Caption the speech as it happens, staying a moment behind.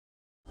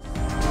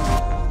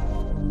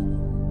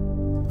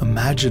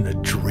Imagine a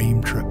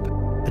dream trip,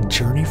 a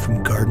journey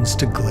from gardens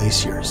to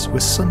glaciers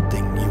with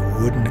something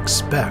you wouldn't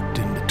expect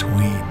in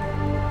between.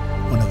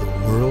 One of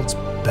the world's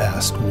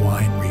best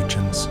wine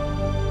regions.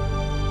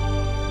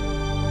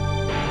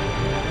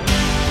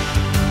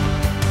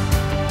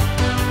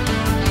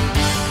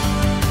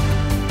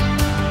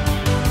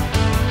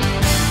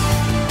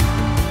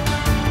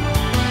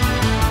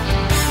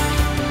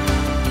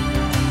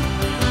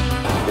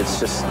 It's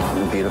just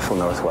the beautiful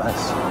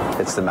Northwest.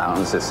 It's the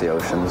mountains, it's the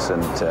oceans,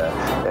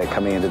 and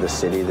coming into the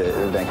city,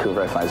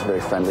 Vancouver I find is a very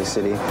friendly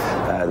city.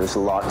 There's a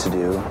lot to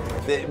do.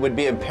 It would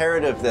be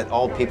imperative that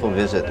all people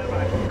visit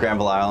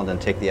Granville Island and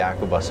take the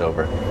Aquabus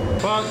over.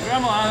 Well,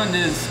 Granville Island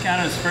is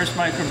Canada's first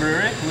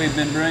microbrewery. We've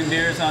been brewing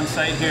beers on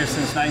site here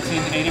since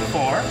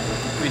 1984.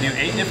 We do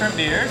 8 different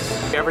beers.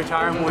 Every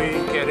time we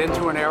get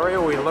into an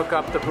area, we look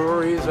up the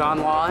breweries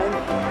online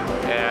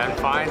and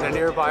find the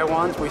nearby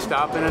ones. We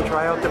stop in and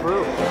try out the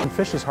brew. When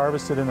fish is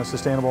harvested in a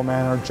sustainable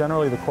manner,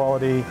 generally the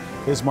quality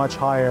is much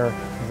higher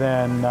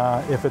than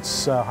if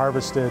it's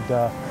harvested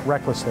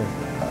recklessly.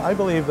 I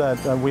believe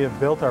that we have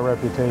built our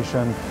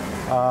reputation.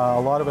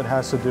 A lot of it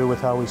has to do with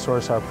how we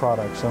source our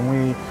products,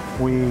 and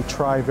we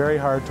try very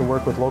hard to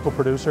work with local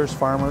producers,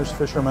 farmers,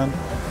 fishermen,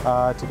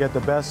 to get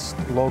the best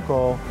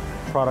local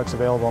products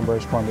available in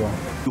British Columbia.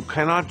 You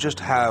cannot just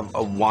have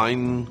a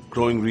wine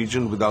growing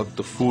region without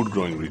the food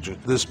growing region.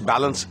 This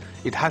balance,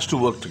 it has to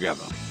work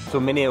together. So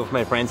many of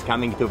my friends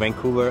coming to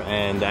Vancouver,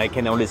 and I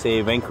can only say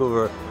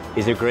Vancouver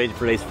is a great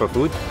place for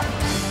food.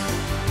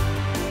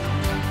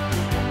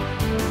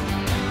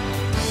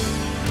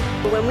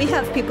 When we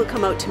have people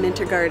come out to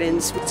Minter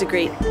Gardens, it's a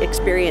great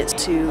experience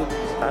to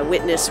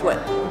witness what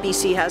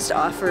BC has to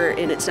offer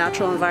in its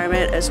natural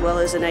environment, as well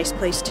as a nice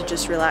place to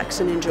just relax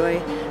and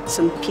enjoy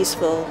some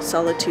peaceful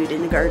solitude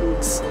in the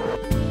gardens.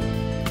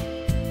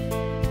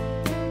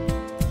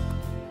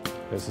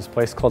 There's this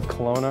place called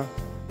Kelowna.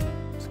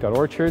 It's got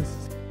orchards,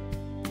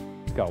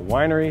 it's got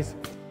wineries.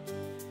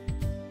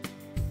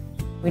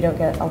 We don't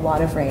get a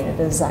lot of rain. It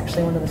is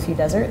actually one of the few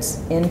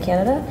deserts in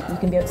Canada. You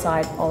can be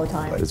outside all the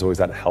time. There's always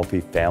that healthy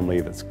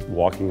family that's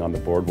walking on the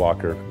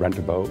boardwalk or rent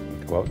a boat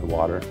and go out in the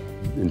water,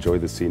 enjoy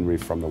the scenery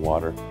from the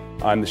water.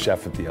 I'm the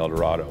chef at the El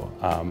Dorado.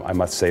 I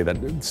must say that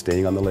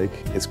staying on the lake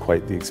is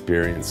quite the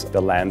experience.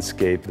 The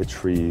landscape, the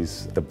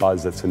trees, the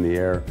buzz that's in the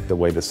air, the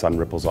way the sun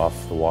ripples off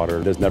the water.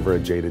 There's never a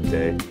jaded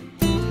day.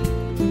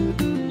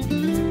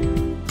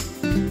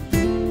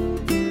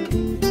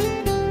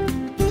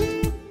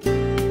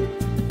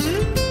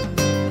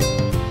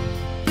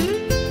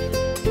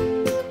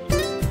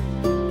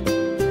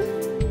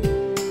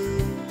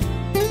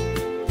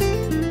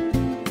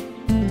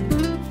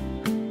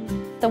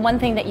 The one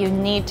thing that you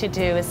need to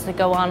do is to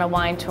go on a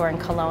wine tour in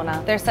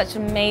Kelowna. There's such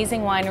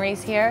amazing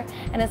wineries here,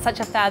 and it's such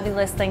a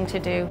fabulous thing to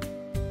do.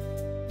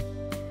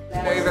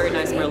 Very, very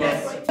nice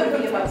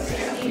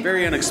Merlot.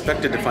 Very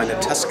unexpected to find a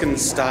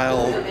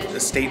Tuscan-style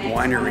estate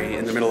winery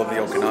in the middle of the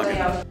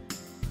Okanagan.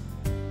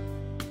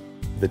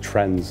 The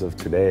trends of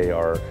today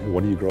are,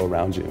 what do you grow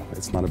around you?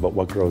 It's not about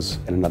what grows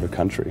in another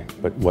country,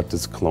 but what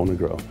does Kelowna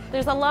grow?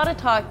 There's a lot of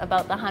talk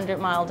about the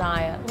 100-mile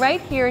diet.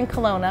 Right here in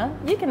Kelowna,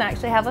 you can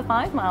actually have a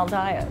 5-mile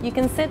diet. You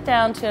can sit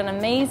down to an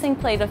amazing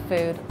plate of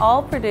food,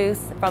 all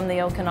produced from the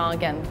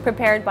Okanagan,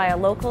 prepared by a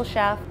local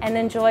chef and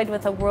enjoyed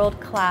with a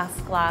world-class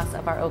glass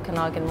of our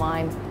Okanagan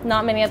wine.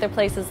 Not many other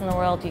places in the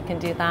world you can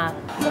do that.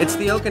 It's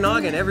the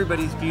Okanagan.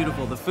 Everybody's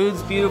beautiful. The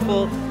food's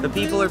beautiful, the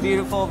people are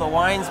beautiful, the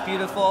wine's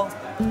beautiful.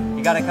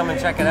 You gotta come and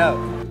check it out.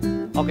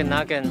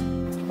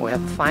 Okanagan, we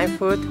have fine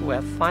food, we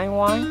have fine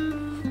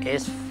wine.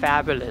 It's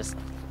fabulous.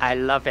 I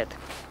love it.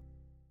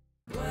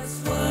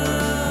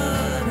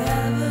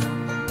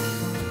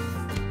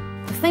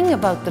 The thing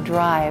about the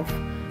drive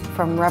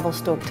from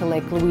Revelstoke to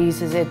Lake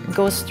Louise is it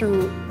goes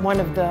through one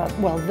of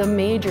the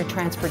major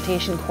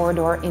transportation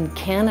corridor in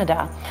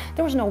Canada.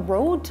 There was no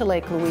road to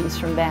Lake Louise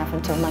from Banff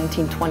until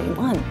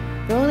 1921.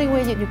 The only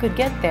way that you could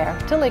get there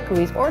to Lake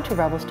Louise or to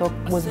Revelstoke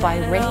was by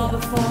rail.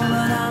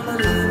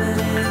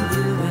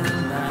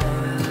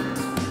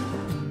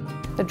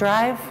 The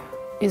drive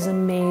is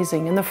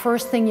amazing, and the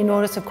first thing you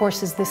notice, of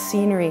course, is the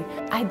scenery.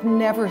 I'd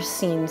never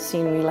seen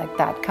scenery like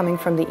that coming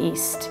from the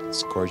east.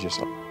 It's gorgeous.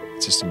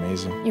 It's just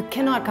amazing. You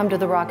cannot come to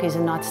the Rockies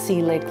and not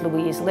see Lake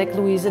Louise. Lake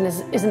Louise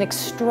is an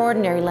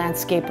extraordinary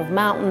landscape of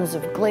mountains,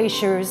 of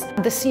glaciers.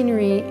 The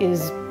scenery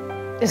is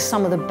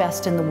some of the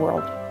best in the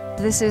world.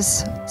 This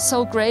is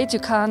so great, you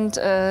can't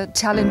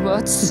tell in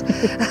words.